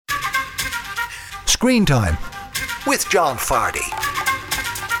Screentime with John Fardy.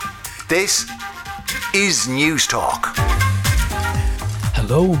 This is News Talk.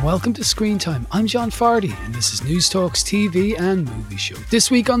 Hello and welcome to Screentime. I'm John Fardy and this is News Talk's TV and movie show.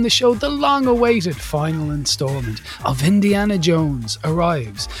 This week on the show, the long-awaited final instalment of Indiana Jones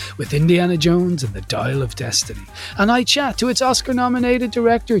arrives with Indiana Jones and the Dial of Destiny. And I chat to its Oscar-nominated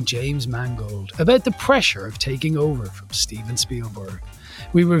director James Mangold about the pressure of taking over from Steven Spielberg.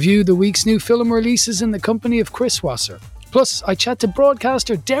 We review the week's new film releases in the company of Chris Wasser. Plus, I chat to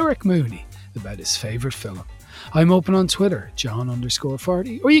broadcaster Derek Mooney about his favourite film. I'm open on Twitter,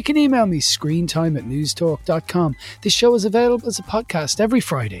 John_Fardy, or you can email me, screentime@newstalk.com. This show is available as a podcast every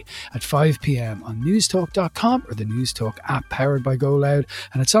Friday at 5pm on newstalk.com or the Newstalk app powered by Go Loud,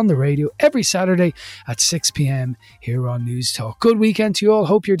 and it's on the radio every Saturday at 6pm here on News Talk. Good weekend to you all.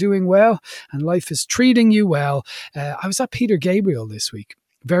 Hope you're doing well and life is treating you well. I was at Peter Gabriel this week.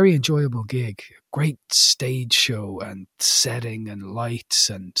 Very enjoyable gig. Great stage show and setting and lights,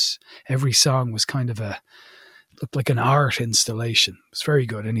 and every song was kind of looked like an art installation. It was very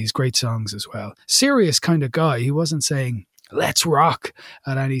good, and he's great songs as well. Serious kind of guy. He wasn't saying, let's rock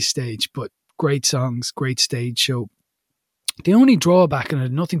at any stage, but great songs, great stage show. The only drawback, and it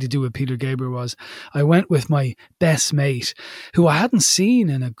had nothing to do with Peter Gabriel, was I went with my best mate, who I hadn't seen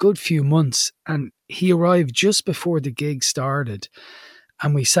in a good few months, and he arrived just before the gig started,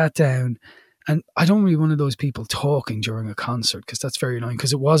 and we sat down. And I don't really one of those people talking during a concert, because that's very annoying,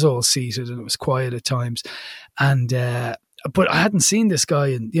 because it was all seated and it was quiet at times. And but I hadn't seen this guy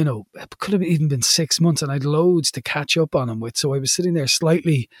in, it could have even been 6 months, and I'd loads to catch up on him with. So I was sitting there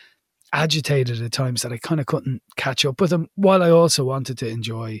slightly agitated at times that I kind of couldn't catch up with him, while I also wanted to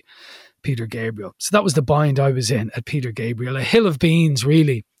enjoy Peter Gabriel. So that was the bind I was in at Peter Gabriel. A hill of beans,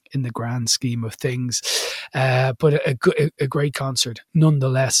 really, in the grand scheme of things, but a great concert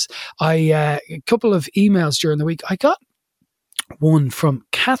nonetheless. A couple of emails during the week. I got one from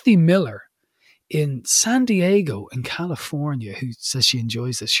Kathy Miller in San Diego in California, who says she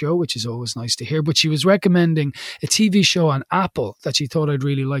enjoys the show, which is always nice to hear, but she was recommending a TV show on Apple that she thought I'd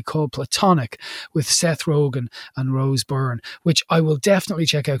really like, called Platonic, with Seth Rogen and Rose Byrne, which I will definitely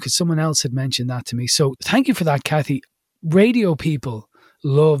check out because someone else had mentioned that to me. So thank you for that, Kathy. Radio people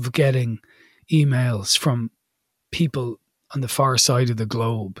love getting emails from people on the far side of the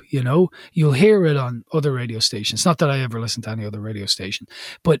globe. You'll hear it on other radio stations. Not that I ever listen to any other radio station,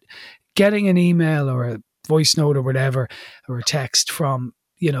 but getting an email or a voice note or whatever, or a text from,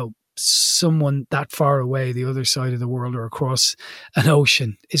 someone that far away, the other side of the world or across an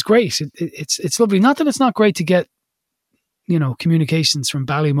ocean, is great. It's lovely. Not that it's not great to get communications from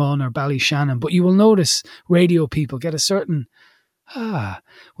Ballymun or Ballyshannon, but you will notice radio people get a certain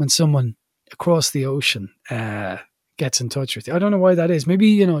when someone across the ocean gets in touch with you. I don't know why that is.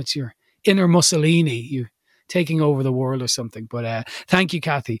 Maybe, it's your inner Mussolini, you taking over the world or something. But thank you,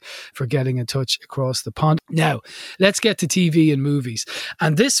 Kathy, for getting in touch across the pond. Now, let's get to TV and movies.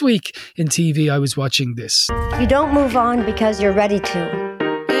 And this week in TV, I was watching this. You don't move on because you're ready to.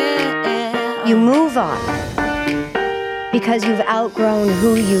 You move on because you've outgrown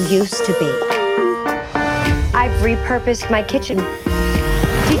who you used to be. I've repurposed my kitchen.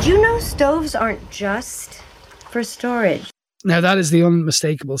 Did you know stoves aren't just for storage? Now, that is the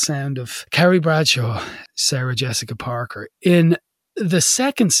unmistakable sound of Carrie Bradshaw, Sarah Jessica Parker, in the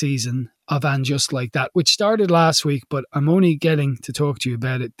second season of And Just Like That, which started last week, but I'm only getting to talk to you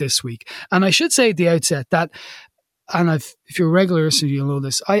about it this week. And I should say at the outset that, if you're a regular listener, you'll know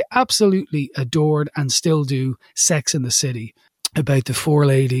this, I absolutely adored and still do Sex and the City, about the four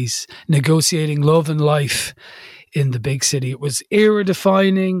ladies negotiating love and life in the big city. It was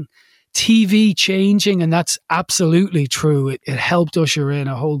era-defining, TV changing, and that's absolutely true. It helped usher in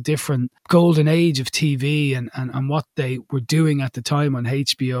a whole different golden age of TV and what they were doing at the time on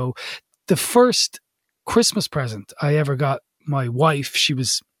HBO. The first Christmas present I ever got my wife, she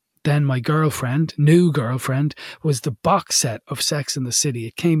was then my new girlfriend, was the box set of Sex and the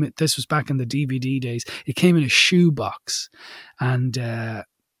City. This was back in the DVD days. It came in a shoe box, and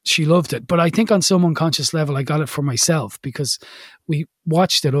she loved it. But I think on some unconscious level, I got it for myself because we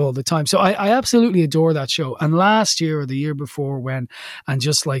watched it all the time. So I absolutely adore that show. And last year or the year before, when And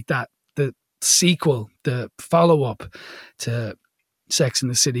Just Like That, the sequel, the follow-up to Sex and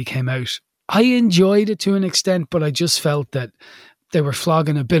the City came out, I enjoyed it to an extent, but I just felt that they were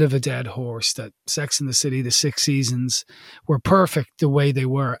flogging a bit of a dead horse, that Sex and the City, the 6 seasons, were perfect the way they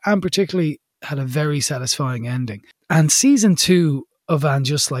were, and particularly had a very satisfying ending. And season 2 of And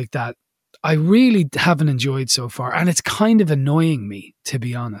Just Like That, I really haven't enjoyed so far. And it's kind of annoying me, to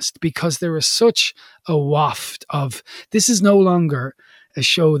be honest, because there is such a waft of, this is no longer a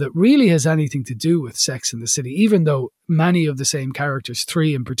show that really has anything to do with Sex and the City, even though many of the same characters,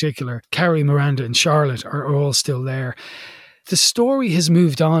 3 in particular, Carrie, Miranda and Charlotte, are all still there. The story has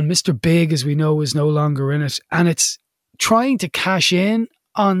moved on. Mr. Big, as we know, is no longer in it, and it's trying to cash in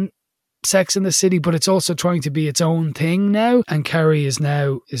on Sex and the City, but it's also trying to be its own thing now. And Carrie is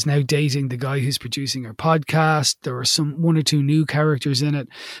now dating the guy who's producing her podcast. There are one or two new characters in it.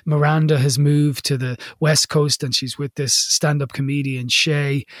 Miranda has moved to the West Coast and she's with this stand-up comedian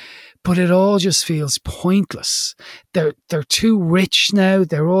Shay. But it all just feels pointless. They're too rich now.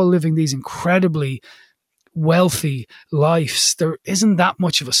 They're all living these incredibly wealthy lives. There isn't that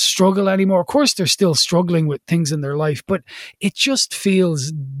much of a struggle anymore. Of course, they're still struggling with things in their life, but it just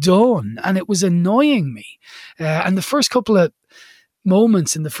feels done, and it was annoying me. And the first couple of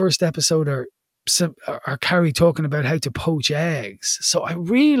moments in the first episode are Carrie talking about how to poach eggs. So I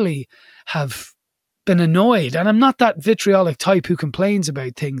really have been annoyed, and I'm not that vitriolic type who complains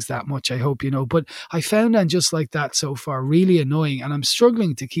about things that much, I hope you know, but I found And Just Like That so far really annoying, and I'm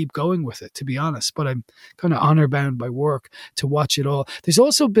struggling to keep going with it, to be honest, but I'm kind of honor bound by work to watch it all. There's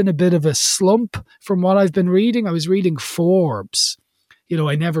also been a bit of a slump from what I've been reading. I was reading Forbes. You know,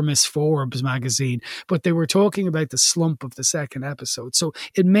 I never miss Forbes magazine, but they were talking about the slump of the second episode. So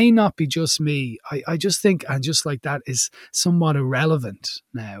it may not be just me. I just think And Just Like That is somewhat irrelevant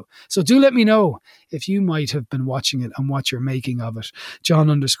now. So do let me know if you might have been watching it and what you're making of it.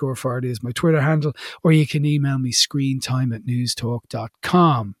 John_Fardy is my Twitter handle, or you can email me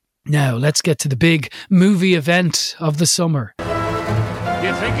screentime@newstalk.com. Now let's get to the big movie event of the summer.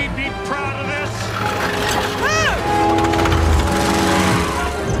 You think he'd be proud of this?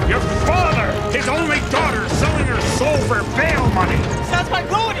 Your father, his only daughter, selling her soul for bail money. Sounds quite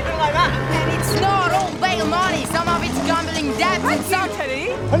rude, anything like that. And it's not all bail money. Some of it's gambling debts and some...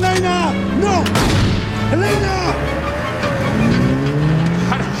 Teddy? Helena! No! Helena!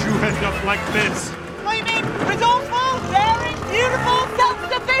 How did you end up like this? What do you mean? Resourceful, daring, beautiful,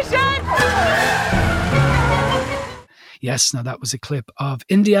 self-sufficient? Yes, now that was a clip of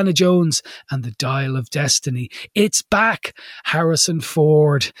Indiana Jones and the Dial of Destiny. It's back. Harrison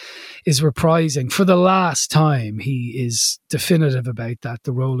Ford is reprising for the last time. He is definitive about that,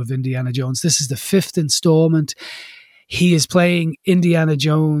 the role of Indiana Jones. This is the 5th installment. He is playing Indiana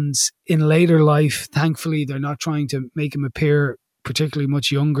Jones in later life. Thankfully, they're not trying to make him appear particularly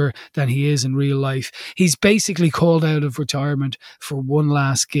much younger than he is in real life. He's basically called out of retirement for one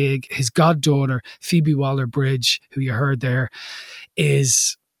last gig. His goddaughter, Phoebe Waller-Bridge, who you heard there,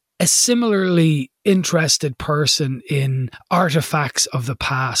 is a similarly interested person in artifacts of the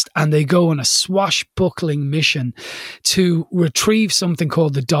past, and they go on a swashbuckling mission to retrieve something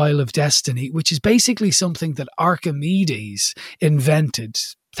called the Dial of Destiny, which is basically something that Archimedes invented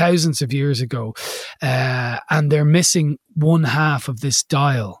thousands of years ago, and they're missing one half of this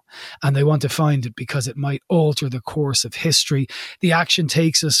dial, and they want to find it because it might alter the course of history. The action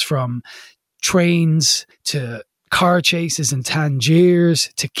takes us from trains to car chases in Tangiers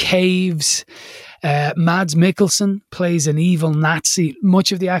to caves. Mads Mikkelsen plays an evil Nazi.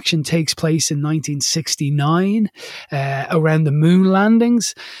 Much of the action takes place in 1969, around the moon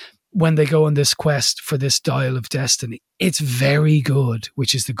landings, when they go on this quest for this Dial of Destiny. It's very good,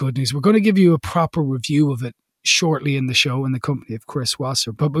 which is the good news. We're going to give you a proper review of it shortly in the show in the company of Chris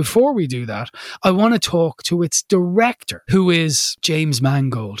Wasser. But before we do that, I want to talk to its director, who is James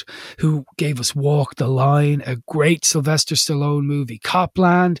Mangold, who gave us Walk the Line, a great Sylvester Stallone movie,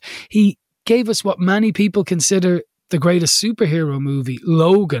 Copland. He gave us what many people consider the greatest superhero movie,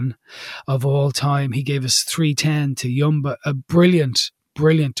 Logan, of all time. He gave us 3:10 to Yumba, a brilliant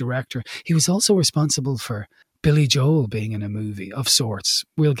director. He was also responsible for Billy Joel being in a movie of sorts.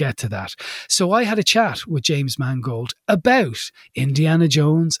 We'll get to that. So I had a chat with James Mangold about Indiana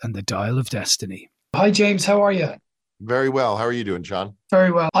Jones and the Dial of Destiny. Hi, James. How are you? Very well. How are you doing, John?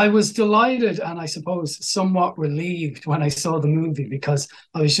 Very well. I was delighted and I suppose somewhat relieved when I saw the movie, because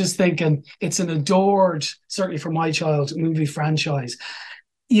I was just thinking it's an adored, certainly for my child, movie franchise.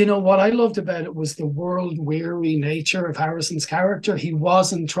 You know, what I loved about it was the world-weary nature of Harrison's character. He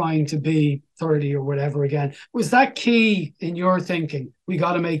wasn't trying to be 30 or whatever again. Was that key in your thinking? We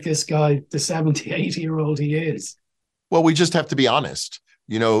got to make this guy the 70, 80-year-old he is. Well, we just have to be honest.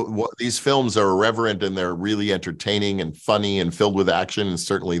 You know, these films are irreverent and they're really entertaining and funny and filled with action, and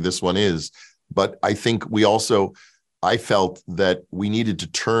certainly this one is. But I think I felt that we needed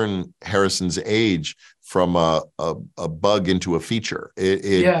to turn Harrison's age from a bug into a feature.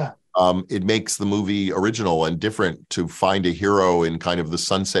 It makes the movie original and different to find a hero in kind of the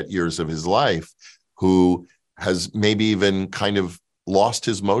sunset years of his life who has maybe even kind of lost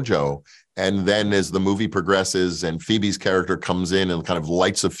his mojo And then as the movie progresses and Phoebe's character comes in and kind of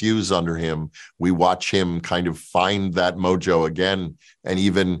lights a fuse under him, we watch him kind of find that mojo again. And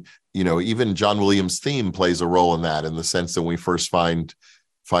even John Williams' theme plays a role in that, in the sense that when we first find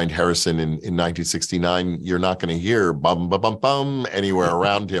Harrison in 1969, you're not going to hear bum, bum, bum, bum anywhere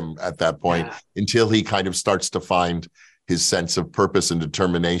around him at that point until he kind of starts to find his sense of purpose and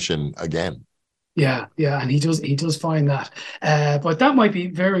determination again. Yeah, and he does find that. But that might be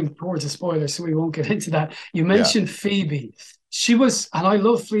veering towards a spoiler, so we won't get into that. You mentioned Phoebe. She was, and I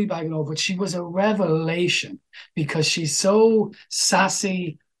love Fleabag and all, but she was a revelation because she's so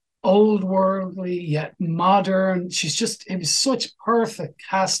sassy, old worldly, yet modern. It was such perfect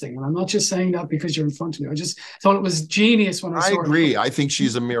casting. And I'm not just saying that because you're in front of me. I just thought it was genius when I saw her. I agree. I think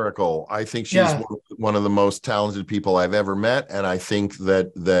she's a miracle. I think she's one of the most talented people I've ever met. And I think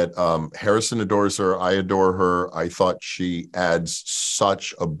that Harrison adores her. I adore her. I thought she adds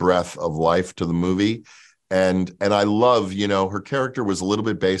such a breath of life to the movie. And I love, her character was a little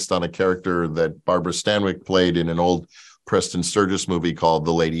bit based on a character that Barbara Stanwyck played in an old Preston Sturges movie called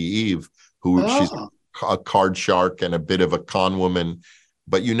The Lady Eve, she's a card shark and a bit of a con woman,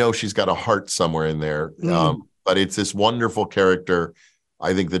 but she's got a heart somewhere in there. But it's this wonderful character,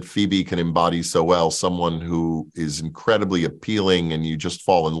 I think, that Phoebe can embody so well, someone who is incredibly appealing and you just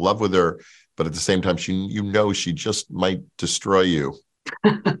fall in love with her, but at the same time, she just might destroy you.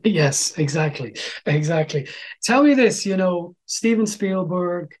 Yes, exactly. Tell me this, Steven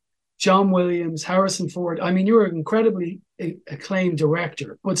Spielberg, John Williams, Harrison Ford. I mean, you're an incredibly acclaimed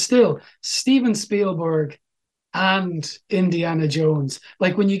director, but still, Steven Spielberg and Indiana Jones.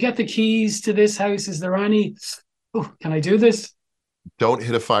 Like, when you get the keys to this house, is there any, can I do this? Don't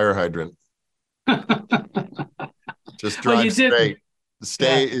hit a fire hydrant. Just drive straight.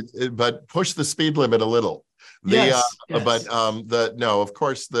 But push the speed limit a little. But of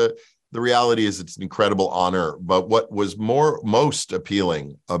course, the reality is it's an incredible honor. But what was most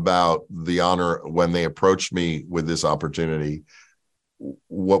appealing about the honor when they approached me with this opportunity,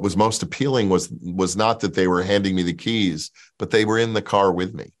 what was most appealing was not that they were handing me the keys, but they were in the car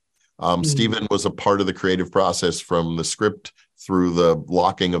with me. Steven was a part of the creative process from the script through the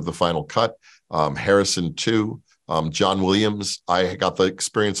locking of the final cut. Harrison too. John Williams, I got the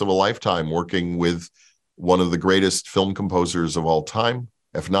experience of a lifetime working with one of the greatest film composers of all time,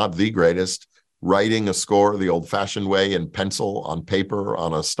 if not the greatest, writing a score the old-fashioned way in pencil on paper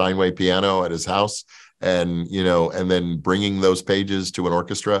on a Steinway piano at his house, and then bringing those pages to an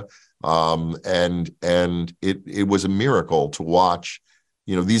orchestra. And it was a miracle to watch,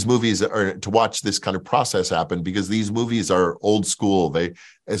 these movies, or to watch this kind of process happen, because these movies are old school. They,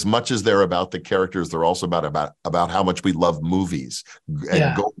 as much as they're about the characters, they're also about how much we love movies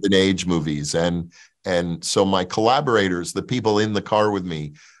and golden age movies. And so my collaborators, the people in the car with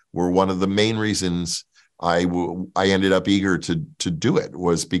me, were one of the main reasons I ended up eager to do it,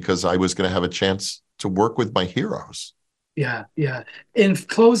 was because I was going to have a chance to work with my heroes. Yeah. In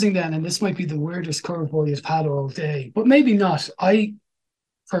closing then, and this might be the weirdest curveball you've had all day, but maybe not. I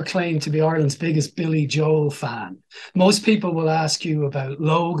proclaim to be Ireland's biggest Billy Joel fan. Most people will ask you about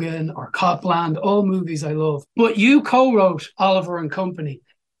Logan or Copland, all movies I love. But you co-wrote Oliver and Company.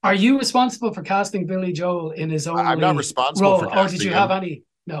 Are you responsible for casting Billy Joel in his own I'm not responsible role, for casting or did you have any?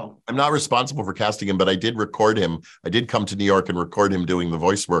 No. I'm not responsible for casting him, but I did record him. I did come to New York and record him doing the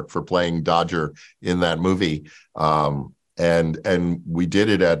voice work for playing Dodger in that movie. And we did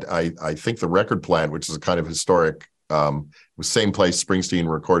it at, I think, the Record Plant, which is a kind of historic, it was same place Springsteen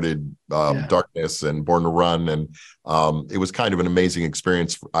recorded Darkness and Born to Run. And it was kind of an amazing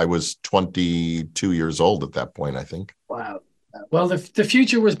experience. I was 22 years old at that point, I think. Wow. Well, the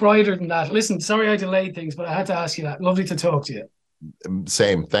future was brighter than that. Listen, sorry I delayed things, but I had to ask you that. Lovely to talk to you.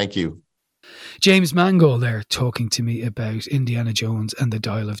 Same. Thank you. James Mangold there talking to me about Indiana Jones and the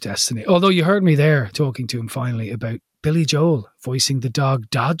Dial of Destiny. Although you heard me there talking to him finally about Billy Joel voicing the dog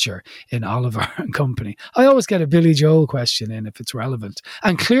Dodger in Oliver and Company. I always get a Billy Joel question in if it's relevant.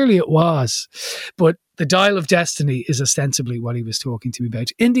 And clearly it was. But the Dial of Destiny is ostensibly what he was talking to me about.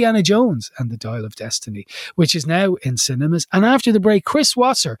 Indiana Jones and the Dial of Destiny, which is now in cinemas. And after the break, Chris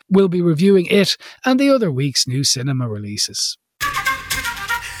Wasser will be reviewing it and the other week's new cinema releases.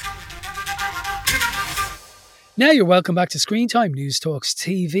 Now you're welcome back to Screentime, News Talks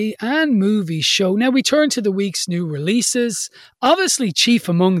TV and movie show. Now we turn to the week's new releases. Obviously chief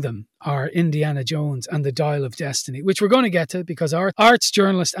among them are Indiana Jones and the Dial of Destiny, which we're going to get to because our arts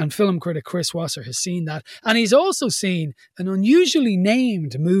journalist and film critic Chris Wasser has seen that. And he's also seen an unusually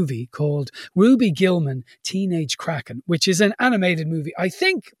named movie called Ruby Gillman, Teenage Kraken, which is an animated movie, I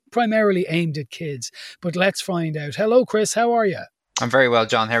think primarily aimed at kids. But let's find out. Hello, Chris. How are you? I'm very well,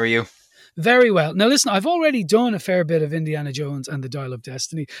 John. How are you? Very well. Now, listen, I've already done a fair bit of Indiana Jones and the Dial of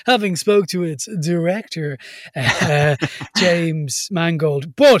Destiny, having spoke to its director, James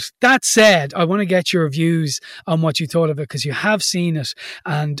Mangold. But that said, I want to get your views on what you thought of it, because you have seen it,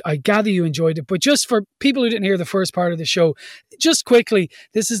 and I gather you enjoyed it. But just for people who didn't hear the first part of the show, just quickly,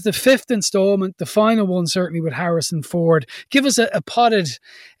 this is the 5th installment, the final one, certainly, with Harrison Ford. Give us a potted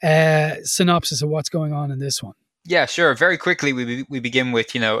synopsis of what's going on in this one. Yeah, sure. Very quickly, we begin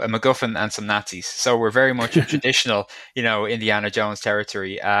with, a MacGuffin and some Nazis. So we're very much in traditional, Indiana Jones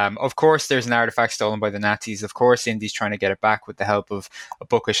territory. Of course, there's an artifact stolen by the Nazis. Of course, Indy's trying to get it back with the help of a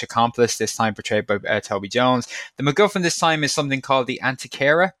bookish accomplice, this time portrayed by Toby Jones. The MacGuffin this time is something called the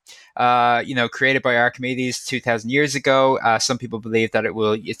Antikythera. Created by Archimedes 2,000 years ago. Some people believe that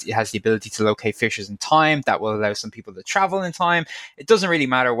it has the ability to locate fissures in time that will allow some people to travel in time. It doesn't really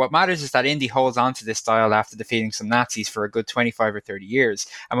matter. What matters is that Indy holds on to this dial after defeating some Nazis for a good 25 or 30 years.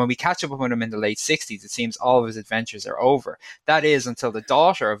 And when we catch up with him in the late 60s, it seems all of his adventures are over. That is until the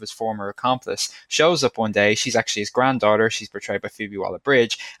daughter of his former accomplice shows up one day. She's actually his granddaughter. She's portrayed by Phoebe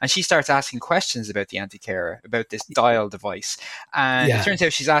Waller-Bridge. And she starts asking questions about the Antikythera, about this dial device. And it turns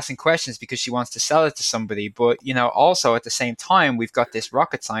out she's asking questions because she wants to sell it to somebody, but also at the same time we've got this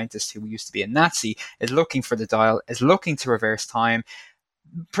rocket scientist who used to be a Nazi, is looking for the dial, is looking to reverse time.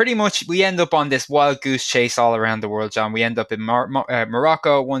 Pretty much we end up on this wild goose chase all around the world, John. We end up in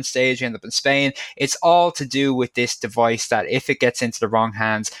Morocco at one stage, we end up in Spain. It's all to do with this device that, if it gets into the wrong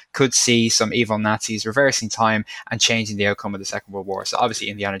hands, could see some evil Nazis reversing time and changing the outcome of the Second World War. So obviously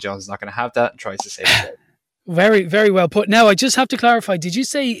Indiana Jones is not going to have that and tries to save the day. Very, very well put. Now, I just have to clarify. Did you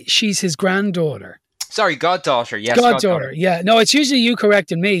say she's his granddaughter? Sorry, goddaughter. Yes, goddaughter. Yeah. No, it's usually you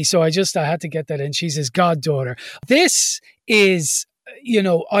correcting me, so I had to get that in. She's his goddaughter. This is,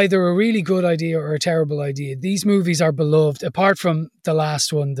 either a really good idea or a terrible idea. These movies are beloved, apart from the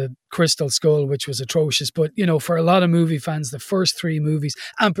last one, the Crystal Skull, which was atrocious. But, for a lot of movie fans, the first 3 movies,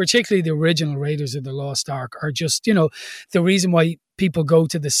 and particularly the original Raiders of the Lost Ark, are just, the reason why people go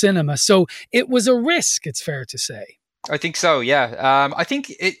to the cinema. So it was a risk, it's fair to say. I think so, yeah. I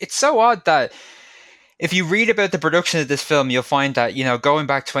think it's so odd that if you read about the production of this film, you'll find that, going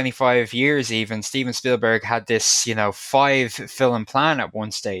back 25 years even, Steven Spielberg had this, 5-film plan at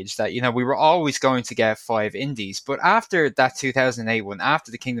one stage that, we were always going to get 5 Indies. But after that 2008 one, after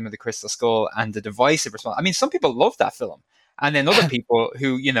The Kingdom of the Crystal Skull and the divisive response, I mean, some people love that film. And then other people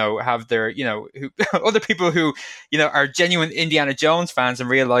who, have their, other people who, are genuine Indiana Jones fans and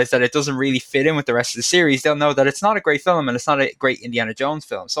realize that it doesn't really fit in with the rest of the series, they'll know that it's not a great film and it's not a great Indiana Jones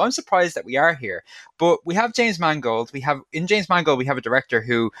film. So I'm surprised that we are here. But we have James Mangold. In James Mangold, we have a director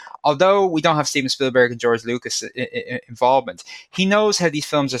who, although we don't have Steven Spielberg and George Lucas involvement, he knows how these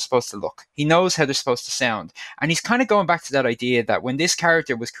films are supposed to look. He knows how they're supposed to sound. And he's kind of going back to that idea that when this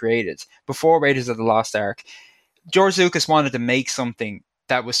character was created, before Raiders of the Lost Ark, George Lucas wanted to make something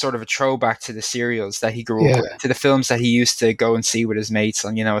that was sort of a throwback to the serials that he grew up with, to the films that he used to go and see with his mates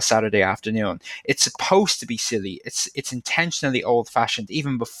on, a Saturday afternoon. It's supposed to be silly. It's intentionally old-fashioned,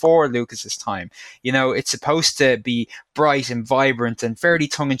 even before Lucas's time. It's supposed to be bright and vibrant and fairly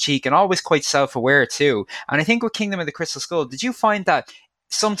tongue-in-cheek and always quite self-aware too. And I think with Kingdom of the Crystal Skull, did you find that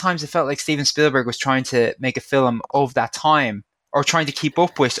sometimes it felt like Steven Spielberg was trying to make a film of that time, or trying to keep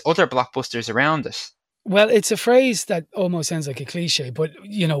up with other blockbusters around it? Well, it's a phrase that almost sounds like a cliche, but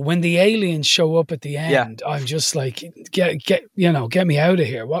when the aliens show up at the end, I'm just like, get me out of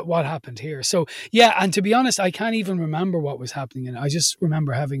here. What happened here? So yeah, and to be honest, I can't even remember what was happening, and I just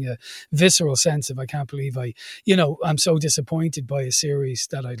remember having a visceral sense of, I can't believe I'm so disappointed by a series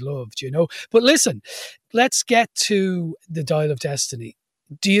that I'd loved. But listen, let's get to the Dial of Destiny.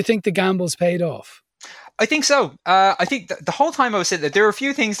 Do you think the gambles paid off? I think so. I think the whole time I was sitting there were a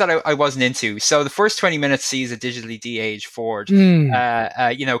few things that I wasn't into. So the first 20 minutes sees a digitally de-aged Ford. We're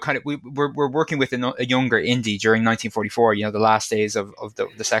working with a younger Indy during 1944, the last days of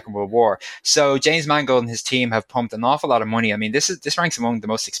the Second World War. So James Mangold and his team have pumped an awful lot of money. I mean, this ranks among the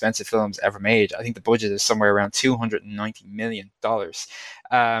most expensive films ever made. I think the budget is somewhere around $290 million.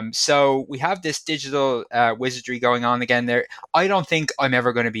 So we have this digital wizardry going on again there. I don't think I'm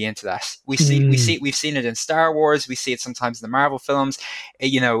ever going to be into that. We've seen it in Star Wars. We see it sometimes in the Marvel films.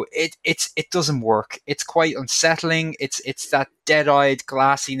 It doesn't work. It's quite unsettling. It's that dead-eyed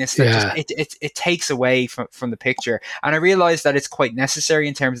glassiness that it takes away from the picture. And I realize that it's quite necessary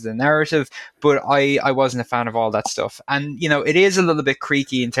in terms of the narrative, but I wasn't a fan of all that stuff. And it is a little bit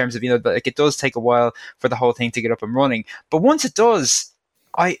creaky in terms of like it does take a while for the whole thing to get up and running. But once it does,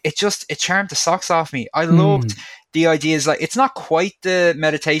 it charmed the socks off me. I loved the idea is like, it's not quite the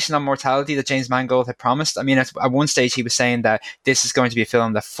meditation on mortality that James Mangold had promised. I mean, at one stage he was saying that this is going to be a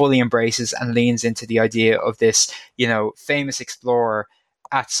film that fully embraces and leans into the idea of this, famous explorer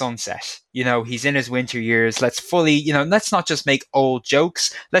at sunset. He's in his winter years. Let's fully, let's not just make old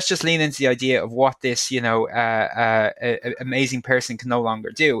jokes. Let's just lean into the idea of what this, amazing person can no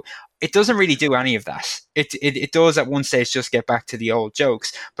longer do. It doesn't really do any of that. It does at one stage just get back to the old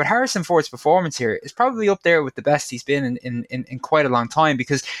jokes. But Harrison Ford's performance here is probably up there with the best he's been in quite a long time,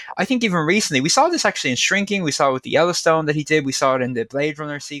 because I think even recently, we saw this actually in Shrinking, we saw it with the Yellowstone that he did, we saw it in the Blade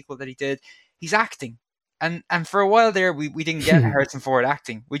Runner sequel that he did. He's acting. And for a while there, we didn't get Harrison Ford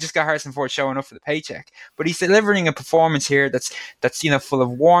acting. We just got Harrison Ford showing up for the paycheck. But he's delivering a performance here that's full of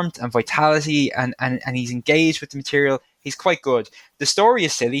warmth and vitality, and he's engaged with the material. He's quite good. The story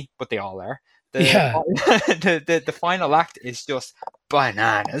is silly, but they all are. The final act is just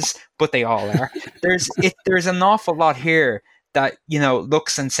bananas, but they all are. There's an awful lot here that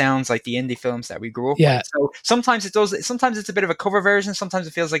looks and sounds like the indie films that we grew up with. So sometimes it does. Sometimes it's a bit of a cover version. Sometimes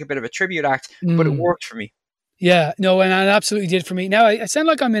it feels like a bit of a tribute act. But it worked for me. Yeah, no, and it absolutely did for me. Now, I sound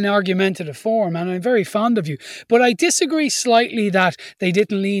like I'm in argumentative form, and I'm very fond of you, but I disagree slightly that they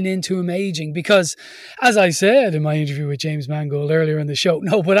didn't lean into him aging, because, as I said in my interview with James Mangold earlier in the show,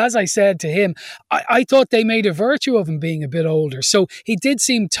 but as I said to him, I thought they made a virtue of him being a bit older. So he did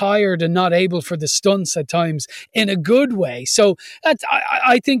seem tired and not able for the stunts at times in a good way. So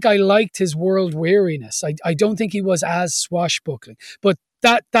I think I liked his world weariness. I don't think he was as swashbuckling, but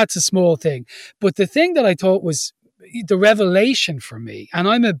that's a small thing. But the thing that I thought was the revelation for me, and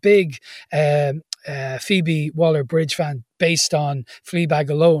I'm a big Phoebe Waller-Bridge fan based on Fleabag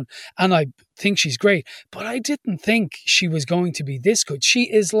alone, and I think she's great, but I didn't think she was going to be this good. She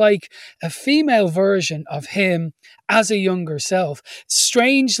is like a female version of him as a younger self,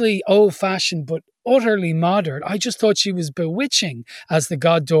 strangely old-fashioned, but utterly modern. I just thought she was bewitching as the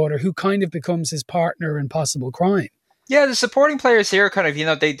goddaughter who kind of becomes his partner in Possible Crime. Yeah, the supporting players here kind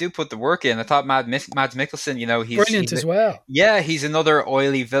of, they do put the work in. I thought Mads Mikkelsen, he's brilliant as well. Yeah, he's another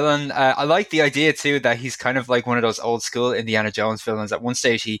oily villain. I like the idea too that he's kind of like one of those old school Indiana Jones villains. At one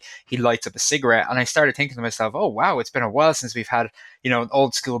stage, he lights up a cigarette, and I started thinking to myself, oh wow, it's been a while since we've had an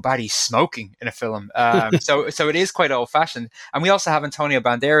old school baddie smoking in a film. So it is quite old fashioned. And we also have Antonio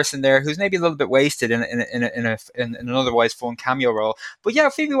Banderas in there, who's maybe a little bit wasted in an otherwise fun cameo role. But yeah,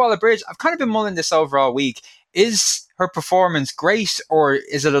 Phoebe Waller-Bridge, I've kind of been mulling this over all week. Is her performance great, or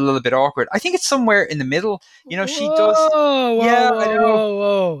is it a little bit awkward? I think it's somewhere in the middle. She does.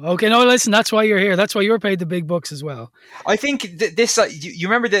 Whoa. Okay, no, listen, that's why you're here. That's why you're paid the big bucks as well. I think this. You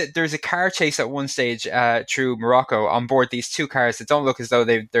remember that there's a car chase at one stage through Morocco on board these two cars that don't look as though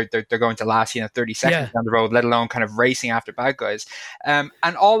they're going to last 30 seconds down the road, let alone kind of racing after bad guys.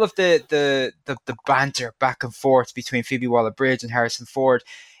 And all of the banter back and forth between Phoebe Waller-Bridge and Harrison Ford.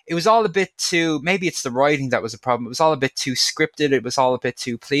 It was all a bit too, maybe it's the writing that was a problem. It was all a bit too scripted. It was all a bit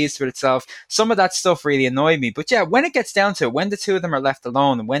too pleased with itself. Some of that stuff really annoyed me. But yeah, when it gets down to it, when the two of them are left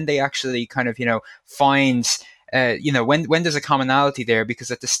alone, and when they actually kind of, find, when there's a commonality there,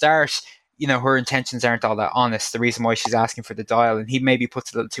 because at the start, her intentions aren't all that honest. The reason why she's asking for the dial, and he maybe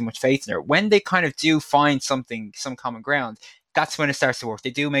puts a little too much faith in her. When they kind of do find some common ground, that's when it starts to work. They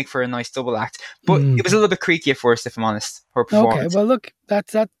do make for a nice double act, but it was a little bit creaky at first, if I'm honest, her performance. Okay, well, look,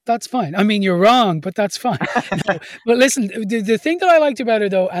 that's fine. I mean, you're wrong, but that's fine. No, but listen, the thing that I liked about her,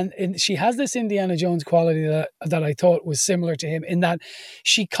 though, and she has this Indiana Jones quality that I thought was similar to him, in that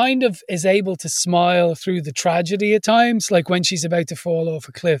she kind of is able to smile through the tragedy at times. Like when she's about to fall off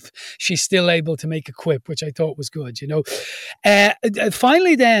a cliff, she's still able to make a quip, which I thought was good,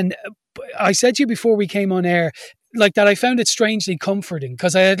 Finally, then, I said to you before we came on air, like that I found it strangely comforting,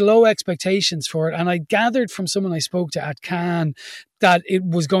 because I had low expectations for it, and I gathered from someone I spoke to at Cannes that it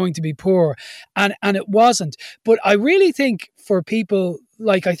was going to be poor, and it wasn't. But I really think for people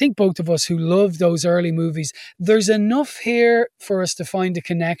like, I think both of us who love those early movies, there's enough here for us to find a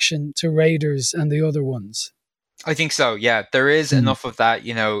connection to Raiders and the other ones. I think so, yeah. There is enough of that,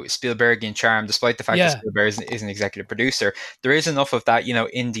 Spielbergian charm, despite the fact that Spielberg is an executive producer. There is enough of that,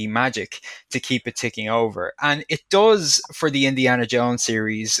 indie magic to keep it ticking over. And it does for the Indiana Jones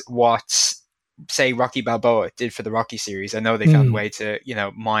series what, say, Rocky Balboa did for the Rocky series. I know they found a way to,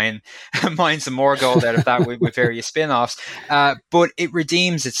 mine some more gold out of that with various spin-offs. But it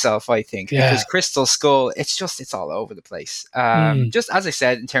redeems itself, I think, because Crystal Skull, it's all over the place. Just as I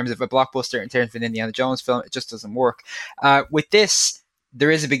said, in terms of a blockbuster, in terms of an Indiana Jones film, it just doesn't work. With this,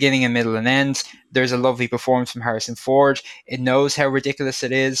 there is a beginning, a middle, and end. There's a lovely performance from Harrison Ford. It knows how ridiculous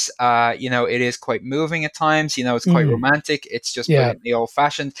it is. It is quite moving at times. It's quite romantic. It's just brilliantly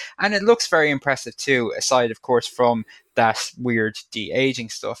old-fashioned. And it looks very impressive too, aside, of course, from that weird de-aging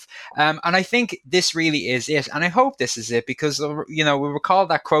stuff. And I think this really is it. And I hope this is it because, we recall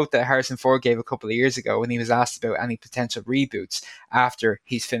that quote that Harrison Ford gave a couple of years ago when he was asked about any potential reboots after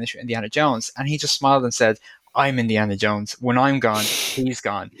he's finished with Indiana Jones. And he just smiled and said, I'm Indiana Jones. When I'm gone, he's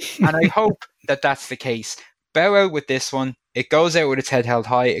gone. And I hope that that's the case. Bow out with this one. It goes out with its head held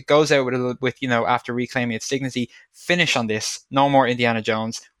high. It goes out with after reclaiming its dignity. Finish on this. No more Indiana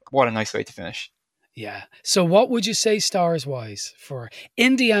Jones. What a nice way to finish. Yeah. So what would you say stars-wise for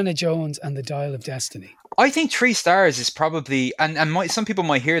Indiana Jones and the Dial of Destiny? I think 3 stars is probably, some people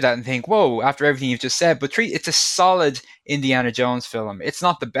might hear that and think, whoa, after everything you've just said, but it's a solid Indiana Jones film. It's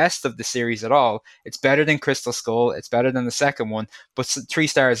not the best of the series at all. It's better than Crystal Skull. It's better than the second one, but 3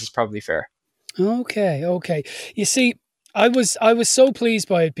 stars is probably fair. Okay. You see, I was so pleased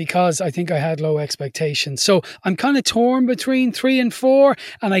by it because I think I had low expectations. So I'm kind of torn between 3 and 4,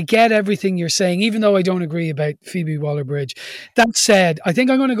 and I get everything you're saying, even though I don't agree about Phoebe Waller-Bridge. That said, I think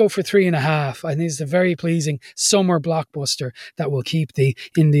I'm going to go for 3.5. I think it's a very pleasing summer blockbuster that will keep the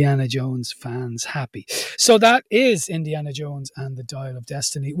Indiana Jones fans happy. So that is Indiana Jones and the Dial of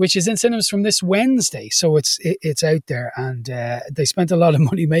Destiny, which is in cinemas from this Wednesday. So it's out there, and they spent a lot of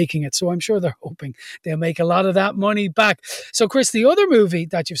money making it. So I'm sure they're hoping they'll make a lot of that money back. So, Chris, the other movie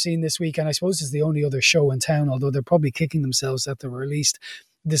that you've seen this week, and I suppose is the only other show in town, although they're probably kicking themselves that they were released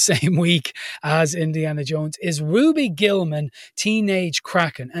the same week as Indiana Jones, is Ruby Gillman, Teenage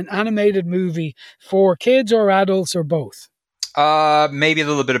Kraken, an animated movie for kids or adults or both. Maybe a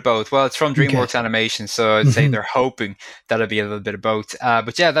little bit of both. Well, it's from DreamWorks Animation, so I'd say they're hoping that'll be a little bit of both.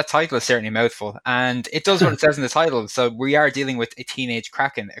 But yeah, that title is certainly a mouthful, and it does what it says in the title. So we are dealing with a teenage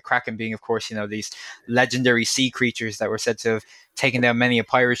kraken. A kraken being, of course, these legendary sea creatures that were said to have taken down many a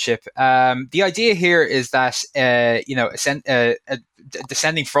pirate ship. The idea here is that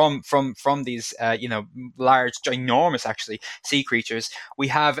descending from these large, ginormous actually sea creatures, we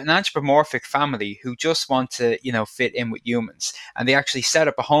have an anthropomorphic family who just want to fit in with humans, and they actually set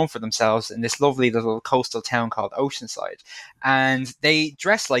up a home for themselves in this lovely little coastal town called Oceanside. And they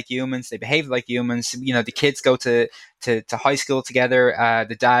dress like humans, they behave like humans. The kids go to high school together.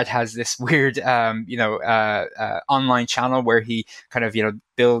 The dad has this weird online channel where he kind of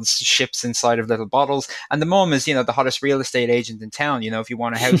builds ships inside of little bottles, and the mom is the hottest real estate agent in town. If you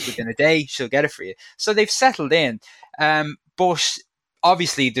want a house within a day, she'll get it for you. So they've settled in, but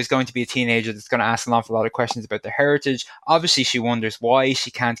obviously there's going to be a teenager that's going to ask an awful lot of questions about their heritage. Obviously she wonders why she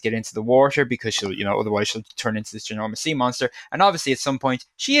can't get into the water, because she'll otherwise she'll turn into this ginormous sea monster. And obviously at some point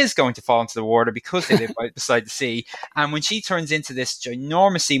she is going to fall into the water because they live right beside the sea. And when she turns into this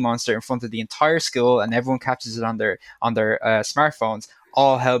ginormous sea monster in front of the entire school and everyone captures it on their smartphones,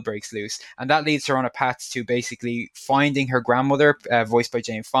 all hell breaks loose. And that leads her on a path to basically finding her grandmother, voiced by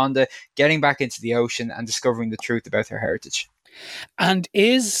Jane Fonda, getting back into the ocean and discovering the truth about her heritage. And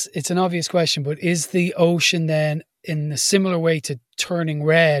it's an obvious question, but is the ocean then in a similar way to Turning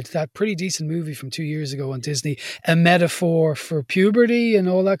Red, that pretty decent movie from 2 years ago on Disney, a metaphor for puberty and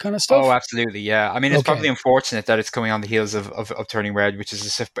all that kind of stuff? Oh, absolutely, yeah. I mean, it's probably unfortunate that it's coming on the heels of Turning Red, which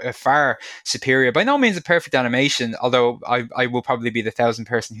is a far superior, by no means a perfect animation, although I will probably be the 1,000th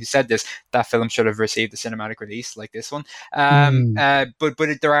person who said this. That film should have received a cinematic release like this one.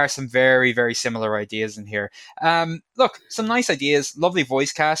 But there are some very, very similar ideas in here. Look, some nice ideas, lovely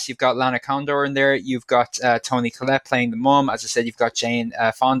voice cast. You've got Lana Condor in there. You've got Toni Collette playing the mum. As I said, you've got Jane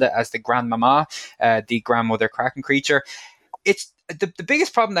Fonda as the grandmama, the grandmother kraken creature. It's the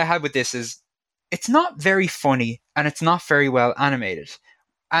biggest problem that I had with this is it's not very funny and it's not very well animated.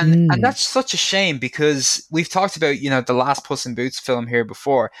 And that's such a shame, because we've talked about, the last Puss in Boots film here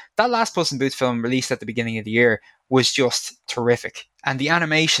before. That last Puss in Boots film released at the beginning of the year was just terrific. And the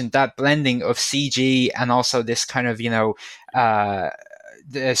animation, that blending of CG and also this kind of,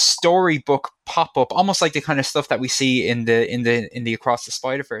 the storybook pop-up, almost like the kind of stuff that we see in the Across the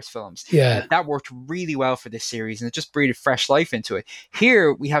Spider-Verse films. Yeah, that worked really well for this series, and it just breathed fresh life into it.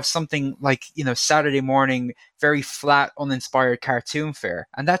 Here we have something like Saturday morning, very flat, uninspired cartoon fare,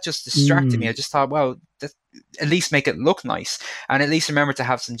 and that just distracted me. I just thought, well, at least make it look nice, and at least remember to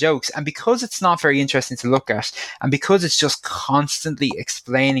have some jokes. And because it's not very interesting to look at, and because it's just constantly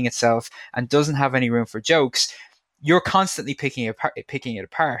explaining itself and doesn't have any room for jokes, you're constantly picking it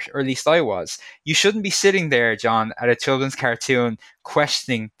apart, or at least I was. You shouldn't be sitting there, John, at a children's cartoon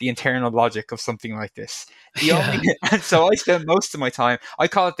questioning the internal logic of something like this. So I spent most of my time, I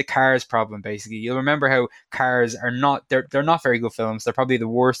call it the Cars problem, basically. You'll remember how Cars are not, they're not very good films. They're probably the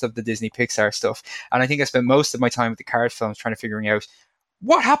worst of the Disney Pixar stuff. And I think I spent most of my time with the Cars films trying to figuring out,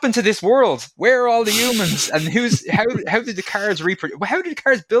 what happened to this world? Where are all the humans? And how did the cars reproduce? How did the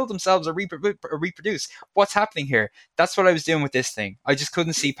cars build themselves or reproduce? What's happening here? That's what I was doing with this thing. I just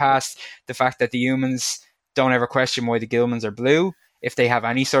couldn't see past the fact that the humans don't ever question why the Gilmans are blue. If they have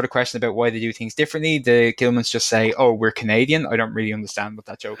any sort of question about why they do things differently, the Gilmans just say, "Oh, we're Canadian." I don't really understand what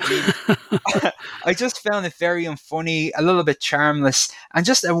that joke means. I just found it very unfunny, a little bit charmless, and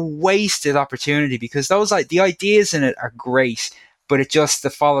just a wasted opportunity, because the ideas in it are great, but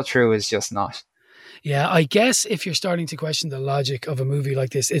the follow through is just not. Yeah, I guess if you're starting to question the logic of a movie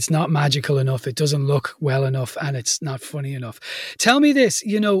like this, it's not magical enough, it doesn't look well enough, and it's not funny enough. Tell me this,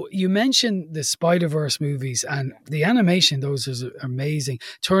 you mentioned the Spider-Verse movies, and the animation, those are amazing.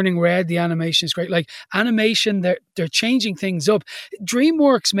 Turning Red, the animation is great. Like, animation, they're changing things up.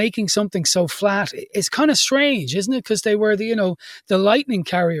 DreamWorks making something so flat is kind of strange, isn't it? Because they were the lightning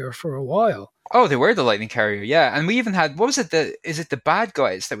carrier for a while. Oh, they were the lightning carrier, yeah. And we even had, is it the Bad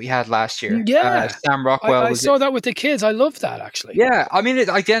Guys that we had last year? Yeah. Sam Rockwell. I saw that with the kids. I loved that, actually. Yeah, I mean,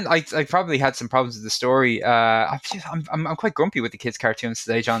 I probably had some problems with the story. I'm quite grumpy with the kids' cartoons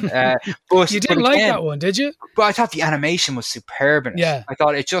today, John. But you didn't like that one, did you? But I thought the animation was superb in it. Yeah. I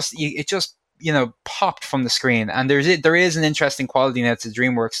thought it just popped from the screen. And there is an interesting quality now to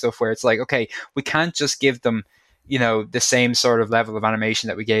DreamWorks stuff where it's like, okay, we can't just give them the same sort of level of animation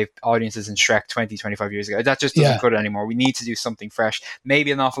that we gave audiences in Shrek 25 years ago. That just doesn't cut it anymore. We need to do something fresh.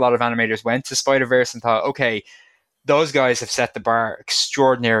 Maybe an awful lot of animators went to Spider-Verse and thought, okay, those guys have set the bar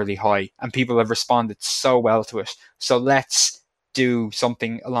extraordinarily high and people have responded so well to it. So let's do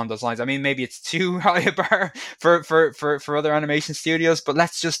something along those lines. I mean, maybe it's too high a bar for other animation studios, but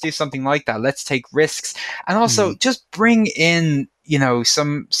let's just do something like that. Let's take risks and also just bring in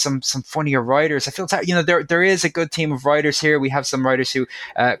some funnier writers. I feel there is a good team of writers here. We have some writers who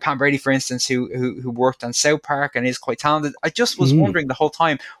Pam Brady, for instance, who worked on South Park and is quite talented. I just was wondering the whole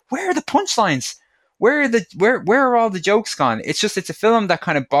time, where are the punchlines? Where are all the jokes gone? It's a film that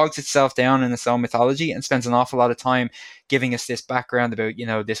kind of bogs itself down in its own mythology and spends an awful lot of time giving us this background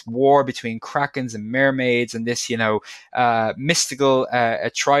about, this war between krakens and mermaids and this, mystical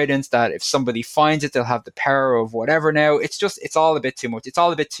trident that if somebody finds it, they'll have the power of whatever. Now it's all a bit too much. It's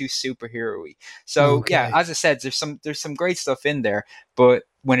all a bit too superhero-y. So yeah, as I said, there's some great stuff in there, but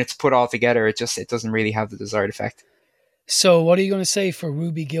when it's put all together, it doesn't really have the desired effect. So what are you going to say for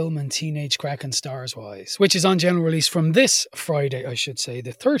Ruby Gillman, Teenage Kraken Stars-wise, which is on general release from this Friday, I should say,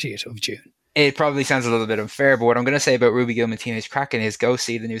 the 30th of June? It probably sounds a little bit unfair, but what I'm going to say about Ruby Gillman, Teenage Kraken is go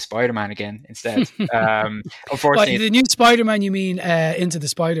see the new Spider-Man again instead. Unfortunately, the new Spider-Man, you mean Into the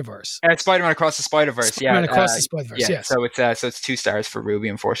Spider-Verse? Spider-Man Across the Spider-Verse, Spider-Man Across the Spider-Verse, yes. So it's 2 stars for Ruby,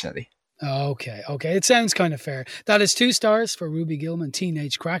 unfortunately. Okay. It sounds kind of fair. That is 2 stars for Ruby Gillman,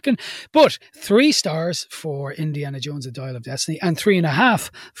 Teenage Kraken, but 3 stars for Indiana Jones, The Dial of Destiny, and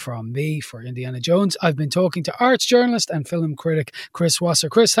 3.5 from me for Indiana Jones. I've been talking to arts journalist and film critic Chris Wasser.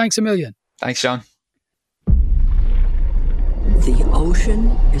 Chris, thanks a million. Thanks, John. The ocean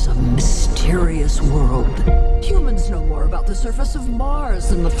is a mysterious world. Humans know more about the surface of Mars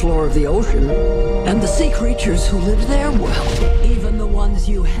than the floor of the ocean. And the sea creatures who live there, well, even the ones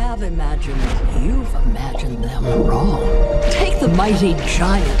you have imagined, you've imagined them wrong. Take the mighty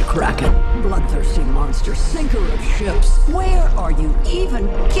giant Kraken, bloodthirsty monster, sinker of ships. Where are you even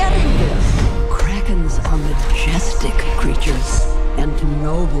getting this? Krakens are majestic creatures and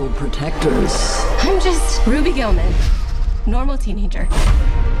noble protectors. I'm just Ruby Gillman. Normal teenager.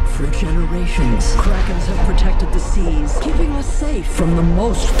 For generations, Krakens have protected the seas, keeping us safe from the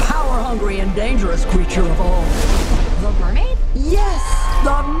most power-hungry and dangerous creature of all. The mermaid? Yes,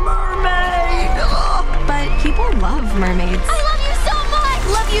 the mermaid! Ugh. But people love mermaids. I love you so much!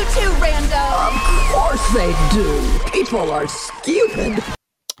 Love you too, Rando! Of course they do. People are stupid.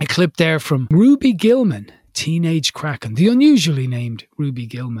 A clip there from Ruby Gillman, Teenage Kraken, the unusually named Ruby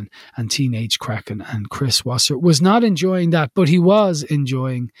Gillman and Teenage Kraken, and Chris Wasser was not enjoying that, but he was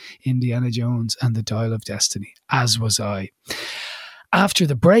enjoying Indiana Jones and the Dial of Destiny, as was I. After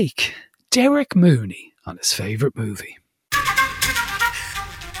the break, Derek Mooney on his favourite movie.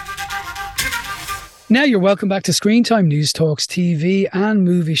 Now you're welcome back to Screentime, News Talks TV and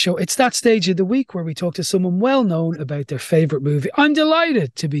movie show. It's that stage of the week where we talk to someone well known about their favourite movie. I'm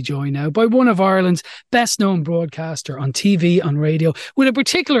delighted to be joined now by one of Ireland's best known broadcaster on TV and radio, with a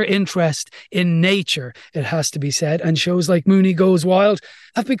particular interest in nature, it has to be said, and shows like Mooney Goes Wild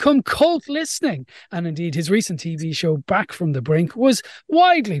have become cult listening. And indeed, his recent TV show, Back from the Brink, was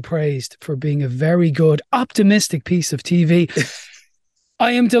widely praised for being a very good, optimistic piece of TV.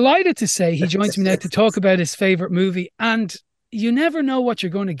 I am delighted to say he joins me now to talk about his favourite movie, and you never know what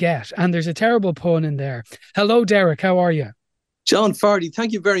you're going to get, and there's a terrible pun in there. Hello, Derek, how are you? John Fardy,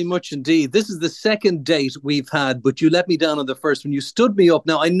 thank you very much indeed. This is the second date we've had, but you let me down on the first one. You stood me up.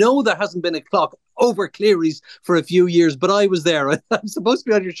 Now, I know there hasn't been a clock over Cleary's for a few years, but I was there. I'm supposed to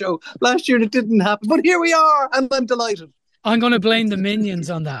be on your show last year and it didn't happen, but here we are, and I'm delighted. I'm going to blame the minions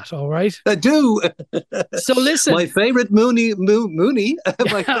on that, all right? I do. So listen. My favourite Mooney,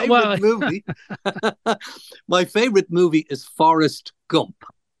 my favourite movie, my favourite movie is Forrest Gump.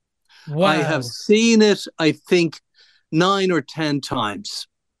 Wow. I have seen it, I think, 9 or 10 times.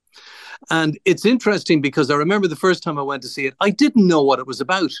 And it's interesting because I remember the first time I went to see it, I didn't know what it was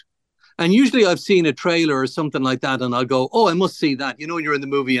about. And usually I've seen a trailer or something like that and I'll go, oh, I must see that. You know, when you're in the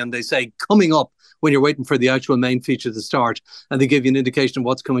movie and they say coming up when you're waiting for the actual main feature to start and they give you an indication of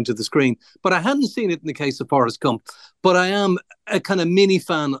what's coming to the screen. But I hadn't seen it in the case of Forrest Gump. But I am a kind of mini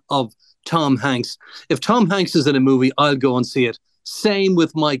fan of Tom Hanks. If Tom Hanks is in a movie, I'll go and see it. Same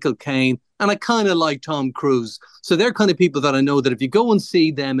with Michael Caine. And I kind of like Tom Cruise. So they're kind of people that I know that if you go and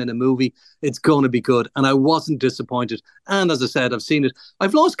see them in a movie, it's going to be good. And I wasn't disappointed. And as I said, I've seen it.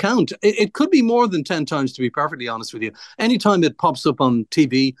 I've lost count. It could be more than 10 times, to be perfectly honest with you. Anytime it pops up on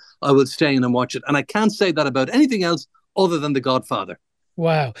TV, I will stay in and watch it. And I can't say that about anything else other than The Godfather.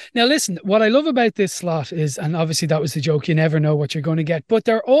 Wow. Now, listen, what I love about this slot is, and obviously that was the joke, you never know what you're going to get, but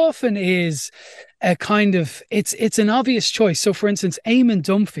there often is a kind of, it's an obvious choice. So, for instance, Eamon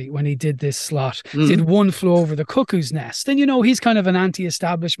Dunphy, when he did this slot, did One Flew Over the Cuckoo's Nest. And, you know, he's kind of an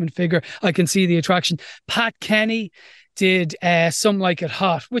anti-establishment figure. I can see the attraction. Pat Kenny did Some Like It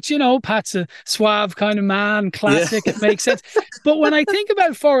Hot, which, you know, Pat's a suave kind of man, classic, yeah. It makes sense. But when I think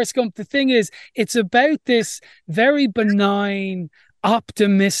about Forrest Gump, the thing is, it's about this very benign,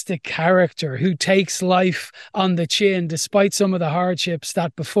 optimistic character who takes life on the chin despite some of the hardships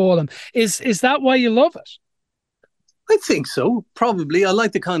that befall him. Is that why you love it? I think so, probably. I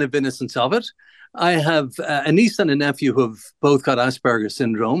like the kind of innocence of it. I have a niece and a nephew who have both got Asperger's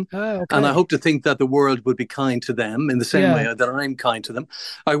syndrome. Okay. And I hope to think that the world would be kind to them in the same way that I'm kind to them.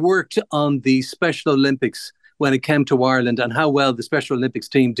 I worked on the Special Olympics when it came to Ireland and how well the Special Olympics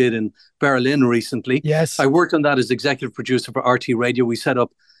team did in Berlin recently. Yes. I worked on that as executive producer for RT Radio. We set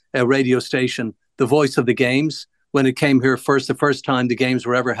up a radio station, The Voice of the Games, when it came here the first time the games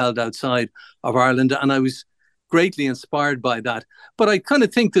were ever held outside of Ireland. And I was greatly inspired by that. But I kind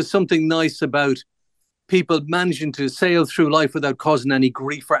of think there's something nice about people managing to sail through life without causing any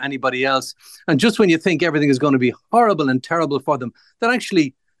grief for anybody else. And just when you think everything is going to be horrible and terrible for them, that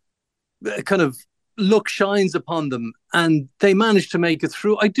actually kind of luck shines upon them and they manage to make it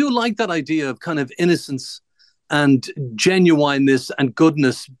through. I do like that idea of kind of innocence and genuineness and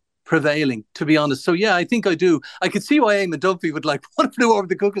goodness prevailing, to be honest. So yeah, I think I do. I could see why Eamon Dunphy would like One Flew Over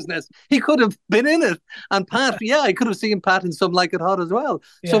the Cuckoo's Nest. He could have been in it. And Pat, I could have seen Pat in Some Like It Hot as well.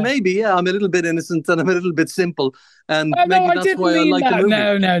 Yeah. So maybe, I'm a little bit innocent and I'm a little bit simple. And maybe that's why I like the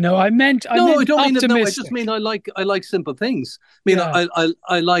movie. No. I meant I don't mean it. No, I just mean I like simple things. I mean,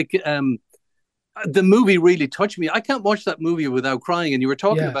 I like the movie really touched me. I can't watch that movie without crying. And you were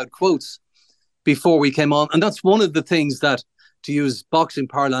talking about quotes before we came on. And that's one of the things that, to use boxing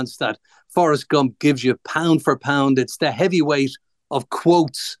parlance, that Forrest Gump gives you pound for pound. It's the heavyweight of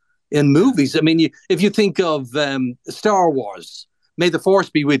quotes in movies. I mean, if you think of Star Wars, May the Force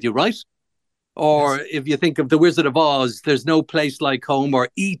be with you, right? Or if you think of The Wizard of Oz, There's No Place Like Home, or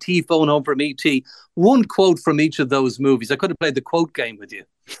E.T. Phone Home from E.T. One quote from each of those movies. I could have played the quote game with you.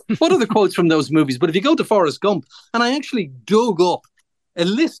 What are the quotes from those movies? But if you go to Forrest Gump, and I actually dug up a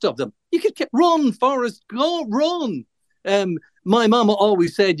list of them, you could run, Forrest, go, run. My mama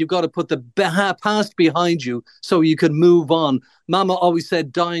always said you've got to put the past behind you so you can move on. Mama always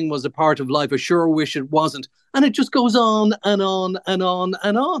said dying was a part of life. I sure wish it wasn't. And it just goes on and on and on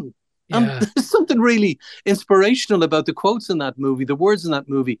and on. Yeah. There's something really inspirational about the quotes in that movie, the words in that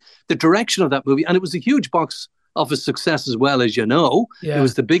movie, the direction of that movie. And it was a huge box office success as well, as you know. Yeah. It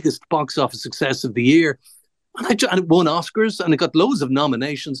was the biggest box office success of the year. And it won Oscars and it got loads of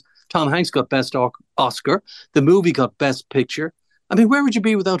nominations. Tom Hanks got Best Oscar. The movie got Best Picture. I mean, where would you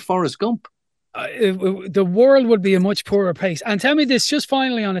be without Forrest Gump? the world would be a much poorer place. And tell me this, just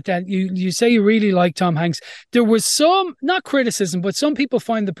finally on it then, you say you really like Tom Hanks. There was some, not criticism, but some people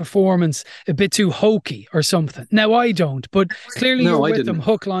find the performance a bit too hokey or something. Now, I don't, but clearly you're with them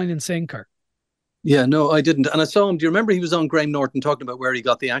hook, line and sinker. Yeah, no, I didn't. And I saw him, do you remember he was on Graham Norton talking about where he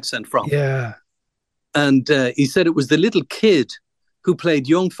got the accent from? Yeah. And he said it was the little kid who played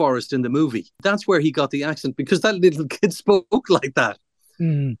young Forrest in the movie. That's where he got the accent, because that little kid spoke like that.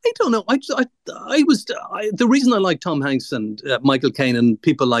 I don't know. The reason I like Tom Hanks and Michael Caine and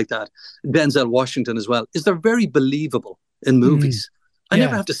people like that, Denzel Washington as well, is they're very believable in movies. I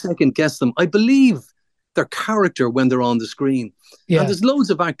never have to second guess them. I believe their character when they're on the screen. And there's loads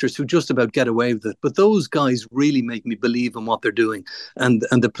of actors who just about get away with it, but those guys really make me believe in what they're doing and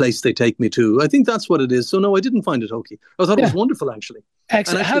the place they take me to. I think that's what it is. So no, I didn't find it hokey. I thought it was wonderful, actually.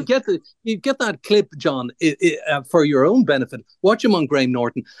 Excellent. And actually you get that clip, John, for your own benefit. Watch him on Graham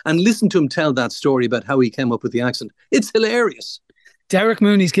Norton and listen to him tell that story about how he came up with the accent. It's hilarious. Derek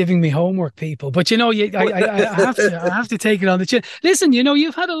Mooney's giving me homework, people. But, I have to take it on the chin. Listen,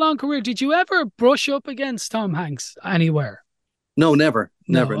 you've had a long career. Did you ever brush up against Tom Hanks anywhere? No, never.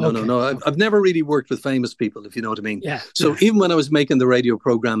 No. I've never really worked with famous people, if you know what I mean. Yeah. So even when I was making the radio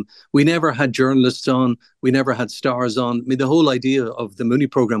program, we never had journalists on. We never had stars on. I mean, the whole idea of the Mooney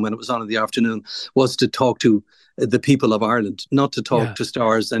program when it was on in the afternoon was to talk to the people of Ireland, not to talk to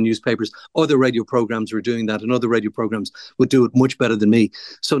stars and newspapers. Other radio programs were doing that, and other radio programs would do it much better than me.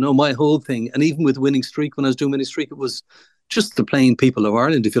 So no, my whole thing, and even with Winning Streak, when I was doing Winning Streak, it was just the plain people of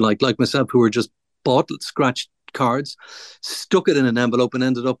Ireland, if you like myself, who were just bought scratched cards, stuck it in an envelope and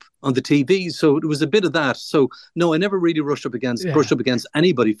ended up on the TV. So it was a bit of that. So no, I never really brushed up against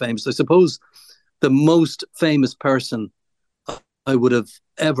anybody famous. I suppose the most famous person I would have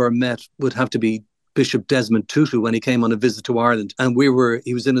ever met would have to be Bishop Desmond Tutu when he came on a visit to Ireland. And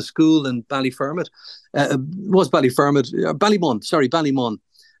he was in a school in Ballymun.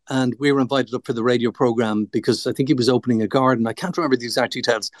 And we were invited up for the radio program because I think he was opening a garden. I can't remember the exact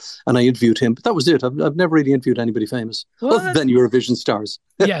details. And I interviewed him. But that was it. I've never really interviewed anybody famous other than Eurovision stars.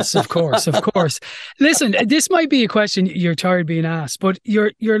 Yes, of course. Listen, this might be a question you're tired being asked, but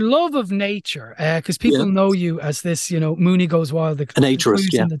your love of nature, because people know you as this, Mooney Goes Wild, the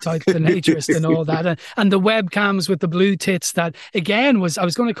naturist, the title, the naturist and all that. And the webcams with the blue tits that, again, I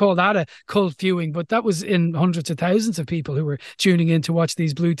was going to call that a cult viewing, but that was in hundreds of thousands of people who were tuning in to watch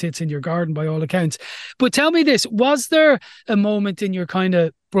these blue tits in your garden by all accounts. But tell me this, was there a moment in your kind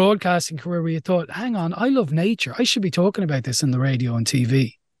of broadcasting career where you thought, hang on, I love nature, I should be talking about this in the radio and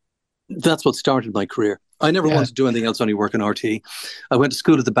TV? That's what started my career. I never wanted to do anything else, only work in RT. I went to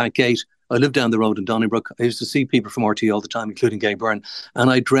school at the back gate. I lived down the road in Donnybrook. I used to see people from RT all the time, including Gay Byrne, and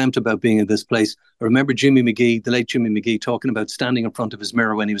I dreamt about being in this place. I remember Jimmy McGee, the late Jimmy McGee, talking about standing in front of his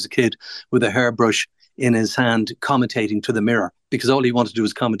mirror when he was a kid with a hairbrush in his hand, commentating to the mirror, because all he wanted to do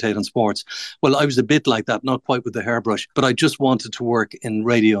was commentate on sports. Well, I was a bit like that, not quite with the hairbrush, but I just wanted to work in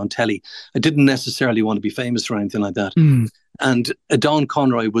radio and telly. I didn't necessarily want to be famous or anything like that. And Don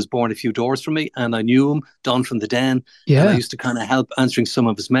Conroy was born a few doors from me, and I knew him, Don from the Den. And I used to kind of help answering some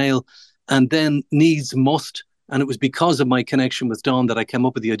of his mail. And then Needs Must. And it was because of my connection with Don that I came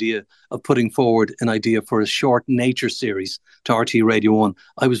up with the idea of putting forward an idea for a short nature series to RT Radio 1.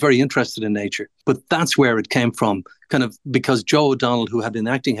 I was very interested in nature, but that's where it came from, kind of because Joe O'Donnell, who had been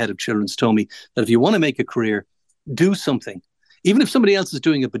acting head of Children's, told me that if you want to make a career, do something. Even if somebody else is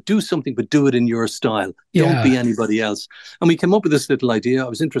doing it, but do something, but do it in your style. Don't be anybody else. And we came up with this little idea. I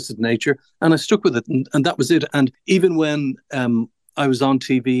was interested in nature and I stuck with it. And that was it. And even when I was on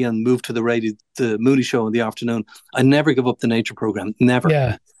TV and moved to the radio, the Mooney Show in the afternoon, I never give up the nature program. Never.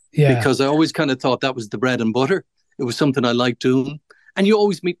 Yeah. Because I always kind of thought that was the bread and butter. It was something I liked doing. And you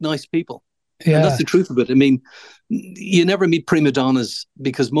always meet nice people. Yeah. And that's the truth of it. I mean, you never meet prima donnas,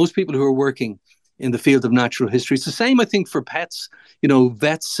 because most people who are working in the field of natural history, it's the same, I think, for pets.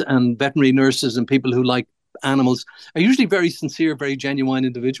 Vets and veterinary nurses and people who like animals are usually very sincere, very genuine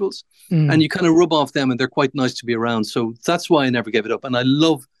individuals. And you kind of rub off them and they're quite nice to be around. So that's why I never gave it up. And I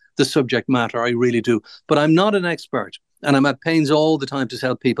love the subject matter. I really do. But I'm not an expert. And I'm at pains all the time to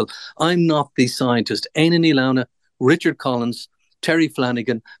tell people I'm not the scientist. Éanna Níl-Eanna, Richard Collins, Terry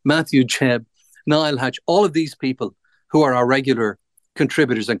Flanagan, Matthew Chebb, Niall Hatch, all of these people who are our regular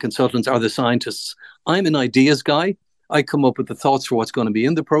contributors and consultants are the scientists. I'm an ideas guy. I come up with the thoughts for what's going to be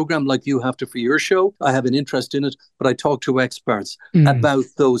in the program, like you have to for your show. I have an interest in it, but I talk to experts about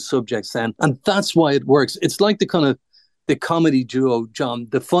those subjects then. And that's why it works. It's like the comedy duo, John,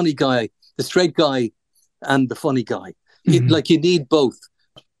 the funny guy, the straight guy and the funny guy. Like you need both.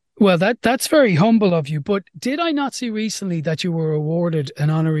 Well, that's very humble of you. But did I not see recently that you were awarded an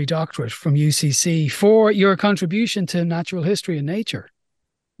honorary doctorate from UCC for your contribution to natural history and nature?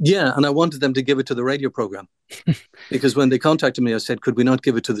 Yeah, and I wanted them to give it to the radio program. Because when they contacted me, I said, could we not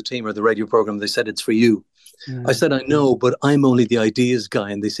give it to the team or the radio program? They said, it's for you. I said, I know, but I'm only the ideas guy.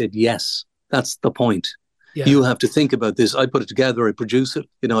 And they said, yes, that's the point. Yeah. You have to think about this. I put it together, I produce it,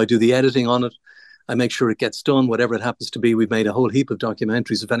 I do the editing on it. I make sure it gets done, whatever it happens to be. We've made a whole heap of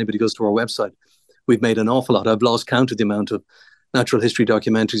documentaries. If anybody goes to our website, we've made an awful lot. I've lost count of the amount of natural history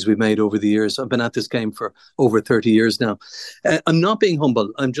documentaries we've made over the years. I've been at this game for over 30 years now. I'm not being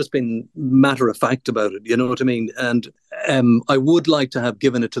humble. I'm just being matter of fact about it. You know what I mean? And I would like to have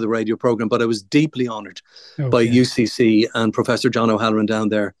given it to the radio program, but I was deeply honoured by UCC and Professor John O'Halloran down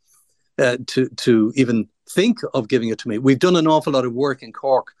there to even think of giving it to me. We've done an awful lot of work in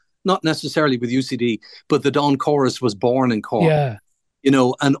Cork, not necessarily with UCD, but the Dawn Chorus was born in Cork. Yeah.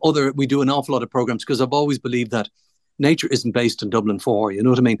 And we do an awful lot of programs because I've always believed that nature isn't based in Dublin 4, you know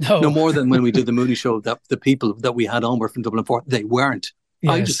what I mean? No more than when we did the Mooney show, that the people that we had on were from Dublin 4. They weren't.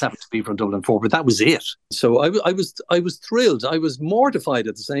 Yes. I just happened to be from Dublin 4, but that was it. So I was thrilled. I was mortified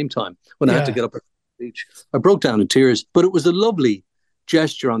at the same time when I had to get up at the beach. I broke down in tears, but it was a lovely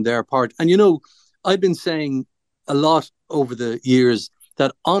gesture on their part. And, I've been saying a lot over the years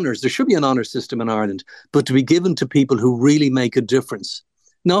that honours, there should be an honour system in Ireland, but to be given to people who really make a difference.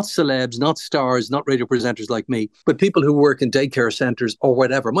 Not celebs, not stars, not radio presenters like me, but people who work in daycare centres or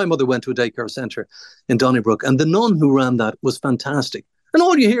whatever. My mother went to a daycare centre in Donnybrook, and the nun who ran that was fantastic. And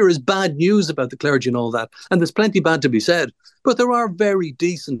all you hear is bad news about the clergy and all that. And there's plenty bad to be said. But there are very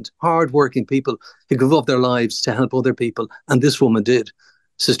decent, hard-working people who give up their lives to help other people. And this woman did,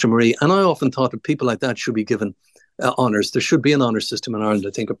 Sister Marie. And I often thought that people like that should be given honours. There should be an honour system in Ireland,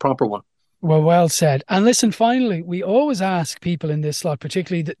 I think, a proper one. Well said. And listen, finally, we always ask people in this slot,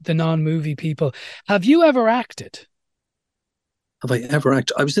 particularly the non-movie people, have you ever acted? Have I ever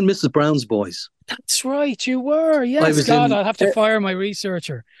acted? I was in Mrs. Brown's Boys. That's right, you were. Yes, God, I'll have to fire my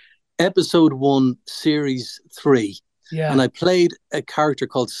researcher. Episode 1, Series 3. Yeah. And I played a character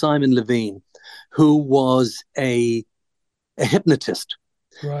called Simon Levine, who was a hypnotist.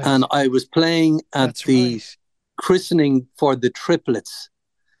 Right. And I was playing at the christening for the triplets.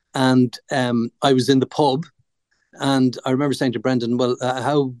 And I was in the pub, and I remember saying to Brendan, well,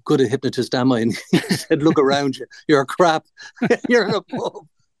 how good a hypnotist am I? And he said, look around you. You're crap. You're in a pub.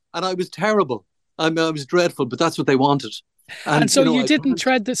 And I was terrible. I was dreadful, but that's what they wanted. And so you didn't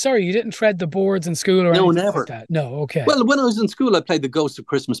tread the boards in school or anything never. Like that? No, okay. Well, when I was in school, I played the Ghost of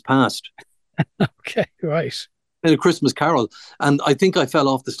Christmas Past. Okay, right. In A Christmas Carol. And I think I fell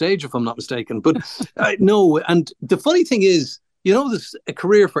off the stage, if I'm not mistaken. But no, and the funny thing is, there's a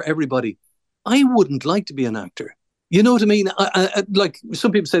career for everybody. I wouldn't like to be an actor. You know what I mean? I like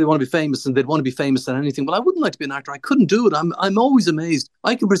some people say they want to be famous and they'd want to be famous at anything. Well, I wouldn't like to be an actor. I couldn't do it. I'm always amazed.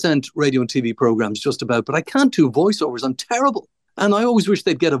 I can present radio and TV programs just about, but I can't do voiceovers. I'm terrible. And I always wish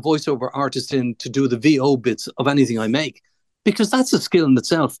they'd get a voiceover artist in to do the VO bits of anything I make, because that's a skill in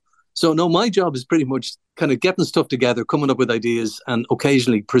itself. So no, my job is pretty much kind of getting stuff together, coming up with ideas and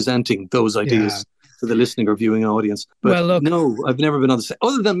occasionally presenting those ideas to the listening or viewing audience. But well, look, no, I've never been on the set.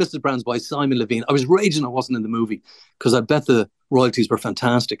 Other than Mrs. Brown's by Simon Levine. I was raging I wasn't in the movie because I bet the royalties were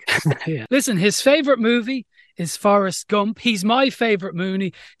fantastic. Yeah. Listen, his favourite movie is Forrest Gump. He's my favourite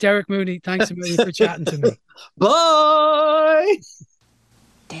Mooney. Derek Mooney, thanks a million for chatting to me. Bye!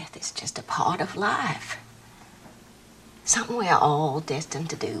 Death is just a part of life. Something we're all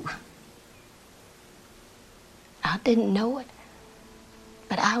destined to do. I didn't know it,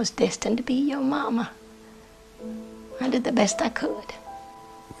 but I was destined to be your mama. I did the best I could.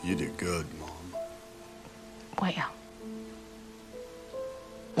 You did good, Mom. Well,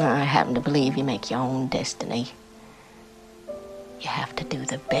 I happen to believe you make your own destiny. You have to do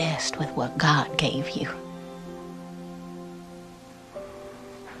the best with what God gave you.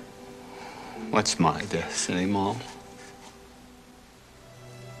 What's my destiny, Mom?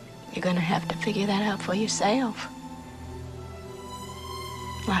 You're gonna have to figure that out for yourself.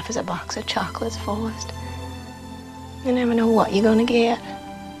 Life is a box of chocolates, Forrest. You never know what you're gonna get.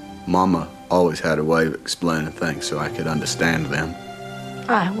 Mama always had a way of explaining things so I could understand them.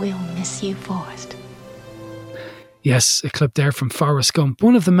 I will miss you, Forrest. Yes, a clip there from Forrest Gump,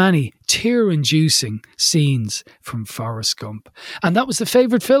 one of the many tear-inducing scenes from Forrest Gump. And that was the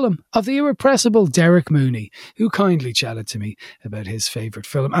favourite film of the irrepressible Derek Mooney, who kindly chatted to me about his favourite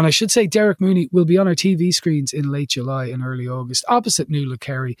film. And I should say Derek Mooney will be on our TV screens in late July and early August, opposite Nuala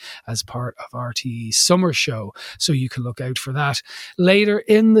Kerry, as part of RTE's summer show. So you can look out for that later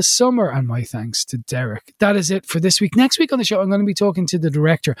in the summer. And my thanks to Derek. That is it for this week. Next week on the show, I'm going to be talking to the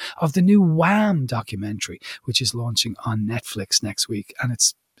director of the new Wham documentary, which is launching on Netflix next week. And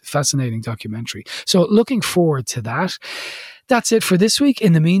it's a fascinating documentary. So looking forward to that. That's it for this week.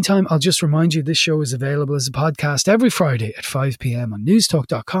 In the meantime, I'll just remind you this show is available as a podcast every Friday at 5 p.m. on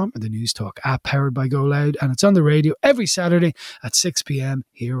newstalk.com or the Newstalk app powered by Go Loud. And it's on the radio every Saturday at 6 p.m.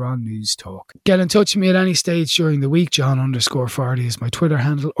 here on Newstalk. Get in touch with me at any stage during the week. John_Fardy is my Twitter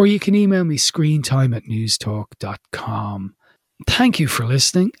handle. Or you can email me screentime@newstalk.com. Thank you for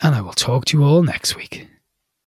listening, and I will talk to you all next week.